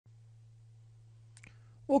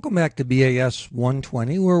Welcome back to BAS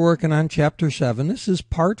 120. We're working on Chapter 7. This is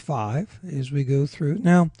Part 5 as we go through.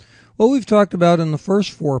 Now, what we've talked about in the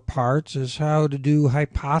first 4 parts is how to do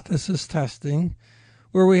hypothesis testing,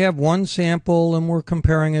 where we have one sample and we're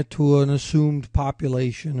comparing it to an assumed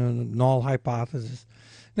population, a null hypothesis.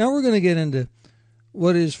 Now we're going to get into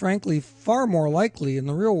what is frankly far more likely in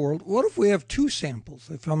the real world. What if we have 2 samples?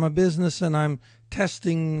 If I'm a business and I'm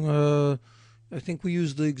testing I think we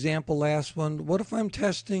used the example last one. What if I'm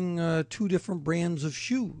testing 2 different brands of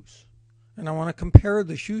shoes and I want to compare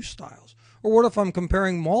the shoe styles? Or what if I'm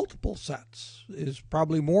comparing multiple sets, is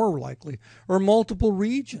probably more likely, or multiple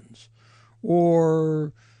regions,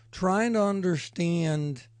 or trying to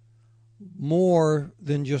understand more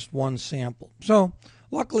than just one sample. So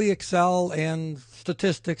luckily Excel and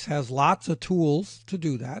statistics has lots of tools to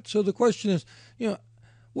do that. So the question is,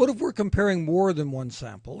 what if we're comparing more than one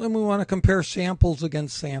sample and we want to compare samples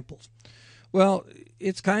against samples? Well,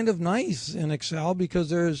 it's kind of nice in Excel because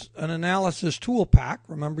there's an analysis tool pack.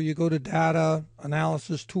 Remember, you go to Data,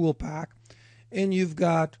 Analysis Tool Pack, and you've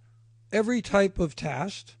got every type of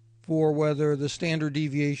test for whether the standard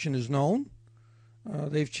deviation is known.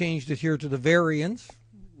 They've changed it here to the variance,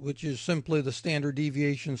 which is simply the standard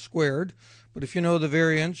deviation squared. But if you know the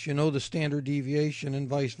variance, you know the standard deviation and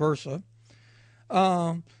vice versa.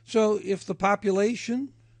 So if the population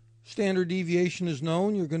standard deviation is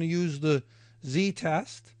known, you're going to use the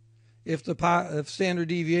z-test. If standard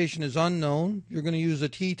deviation is unknown, you're going to use a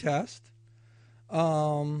t-test.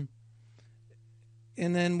 And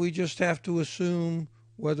then we just have to assume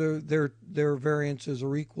whether their variances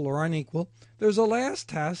are equal or unequal. There's a last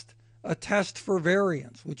test, a test for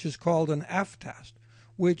variance, which is called an f-test,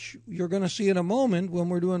 which you're going to see in a moment when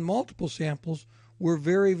we're doing multiple samples. We're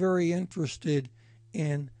very, very interested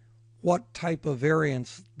in what type of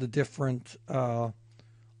variance the different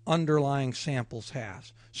underlying samples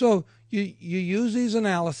has. So you use these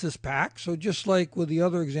analysis packs. So just like with the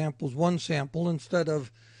other examples, one sample, instead of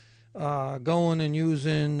going and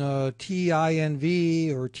using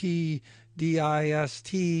TINV or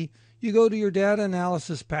TDIST, you go to your data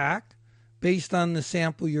analysis pack based on the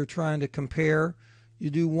sample you're trying to compare. You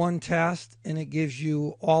do one test and it gives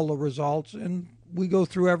you all the results. And we go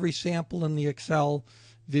through every sample in the Excel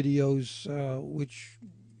videos, which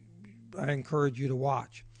I encourage you to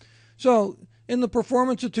watch. So in the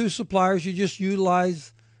performance of 2 suppliers, you just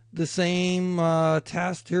utilize the same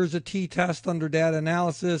test. Here's a t-test under data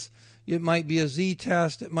analysis. It might be a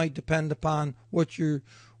z-test. It might depend upon what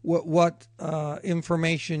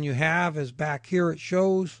information you have, as back here it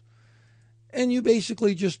shows. And you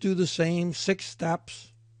basically just do the same 6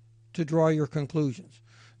 steps to draw your conclusions.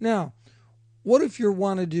 Now, what if you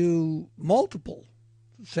want to do multiple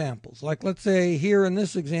samples? Like, let's say here in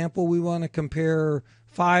this example, we want to compare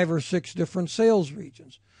 5 or 6 different sales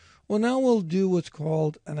regions. Well, now we'll do what's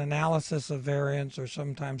called an analysis of variance, or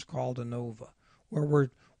sometimes called ANOVA,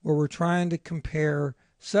 where we're trying to compare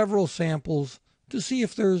several samples to see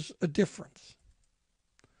if there's a difference.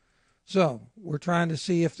 So we're trying to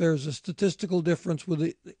see if there's a statistical difference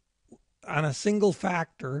on a single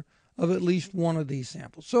factor of at least one of these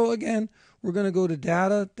samples. So again, we're going to go to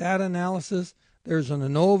data analysis. There's an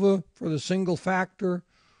ANOVA for the single factor.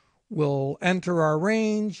 We'll enter our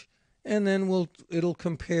range, and then it'll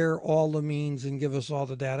compare all the means and give us all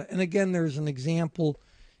the data. And again, there's an example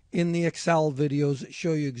in the Excel videos that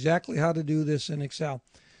show you exactly how to do this in Excel.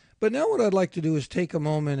 But now what I'd like to do is take a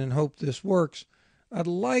moment and hope this works. I'd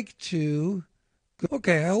like to,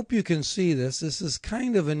 okay, I hope you can see this. This is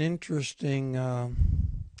kind of an interesting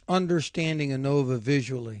understanding ANOVA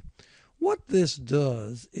visually. What this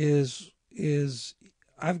does is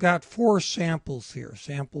I've got 4 samples here.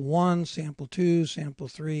 Sample 1, sample 2, sample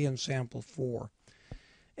 3, and sample 4.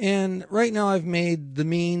 And right now I've made the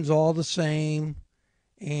means all the same,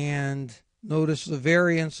 and notice the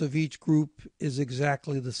variance of each group is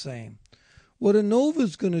exactly the same. What ANOVA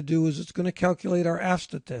is going to do is it's going to calculate our F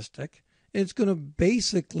statistic. It's going to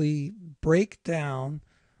basically break down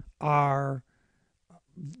our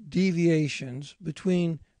deviations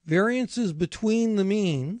between variances between the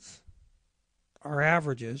means, our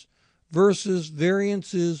averages, versus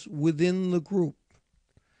variances within the group.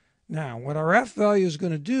 Now, what our F value is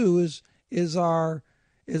going to do is our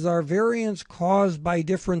variance caused by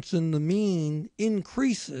difference in the mean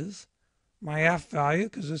increases, my F value,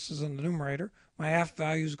 because this is in the numerator, my F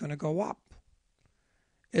value is going to go up.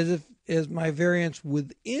 As my variance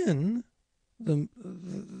within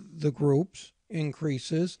the groups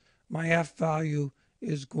increases, my F value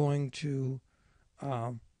is going to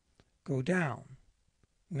go down.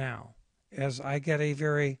 Now, as I get a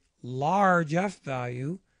very large F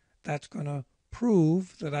value, that's going to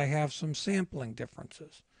prove that I have some sampling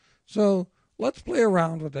differences. So let's play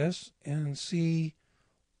around with this and see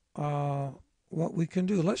what we can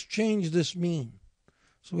do. Let's change this mean.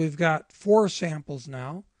 So we've got 4 samples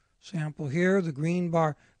now. Sample here, the green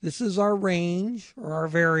bar. This is our range or our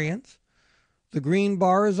variance. The green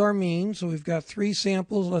bar is our mean. So we've got 3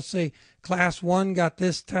 samples. Let's say class 1 got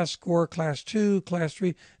this test score, class 2, class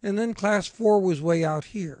 3, and then class 4 was way out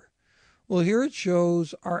here. Well, here it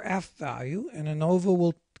shows our F value, and ANOVA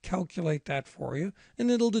will calculate that for you, and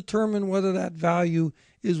it'll determine whether that value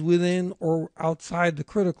is within or outside the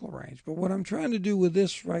critical range. But what I'm trying to do with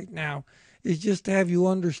this right now is just to have you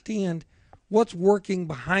understand what's working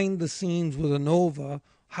behind the scenes with ANOVA,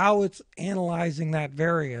 how it's analyzing that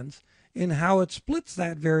variance, and how it splits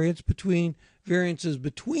that variance between variances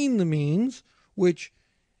between the means, which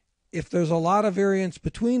if there's a lot of variance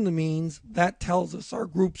between the means, that tells us our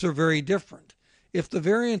groups are very different. If the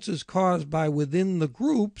variance is caused by within the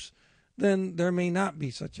groups, then there may not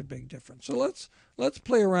be such a big difference. So let's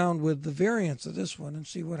play around with the variance of this one and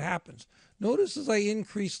see what happens. Notice as I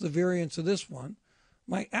increase the variance of this one,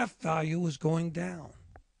 my F value is going down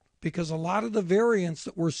because a lot of the variance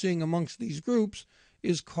that we're seeing amongst these groups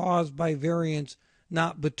is caused by variance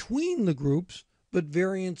not between the groups, but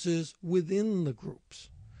variances within the groups.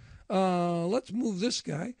 Let's move this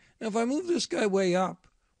guy. Now, if I move this guy way up,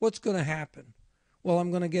 what's going to happen? Well,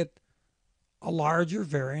 I'm going to get a larger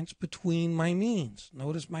variance between my means.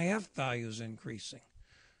 Notice my F value is increasing.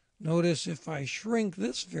 Notice if I shrink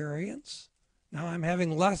this variance, now I'm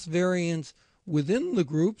having less variance within the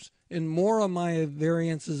groups and more of my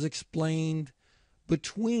variance is explained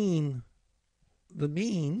between the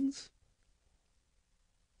means,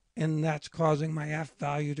 and that's causing my F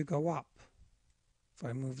value to go up. If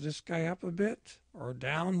I move this guy up a bit or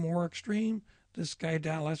down more extreme, this guy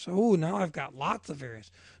down less, oh, now I've got lots of variance.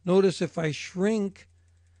 Notice if I shrink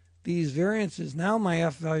these variances, now my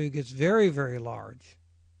F value gets very, very large.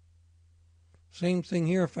 Same thing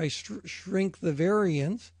here, if I shrink the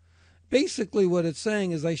variance, basically what it's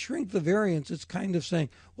saying is I shrink the variance, it's kind of saying,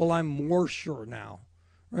 well, I'm more sure now,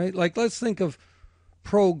 right? Like let's think of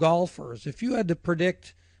pro golfers. If you had to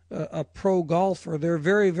predict a pro golfer, they're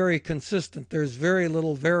very, very consistent. There's very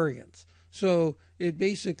little variance. So it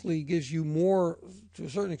basically gives you more, to a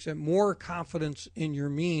certain extent, more confidence in your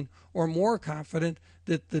mean, or more confident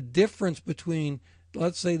that the difference between,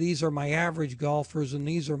 let's say these are my average golfers and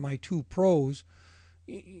these are my 2 pros,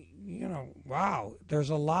 you know, wow, there's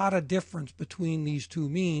a lot of difference between these 2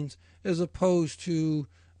 means as opposed to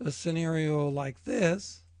a scenario like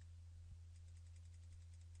this,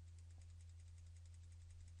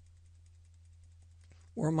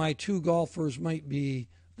 where my 2 golfers might be,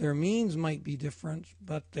 their means might be different,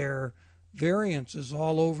 but their variance is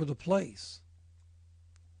all over the place.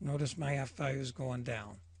 Notice my F value is going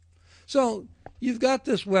down. So you've got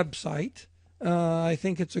this website. I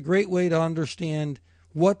think it's a great way to understand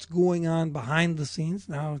what's going on behind the scenes.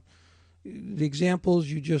 Now, the examples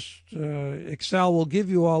you just, Excel will give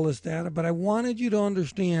you all this data, but I wanted you to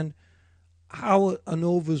understand how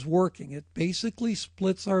ANOVA is working. It basically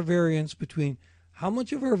splits our variance between how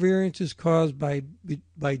much of our variance is caused by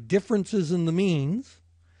differences in the means,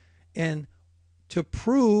 and to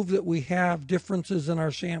prove that we have differences in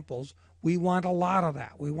our samples, we want a lot of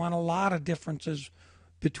that. We want a lot of differences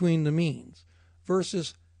between the means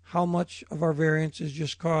versus how much of our variance is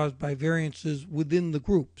just caused by variances within the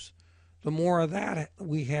groups. The more of that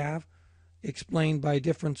we have explained by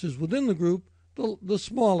differences within the group, the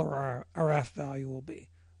smaller our F value will be.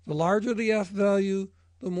 The larger the F value,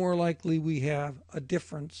 the more likely we have a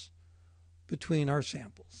difference between our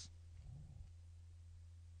samples.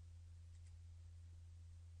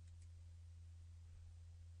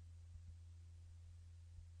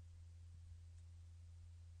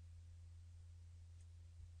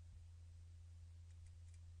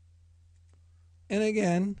 And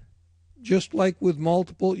again, just like with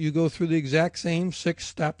multiple, you go through the exact same 6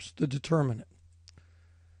 steps to determine it.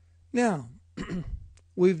 Now,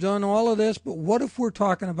 we've done all of this, but what if we're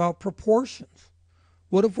talking about proportions?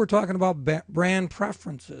 What if we're talking about brand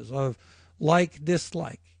preferences of like,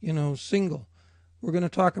 dislike, single? We're going to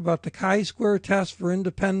talk about the chi-square test for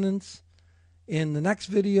independence in the next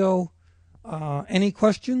video. Any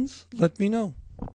questions? Let me know.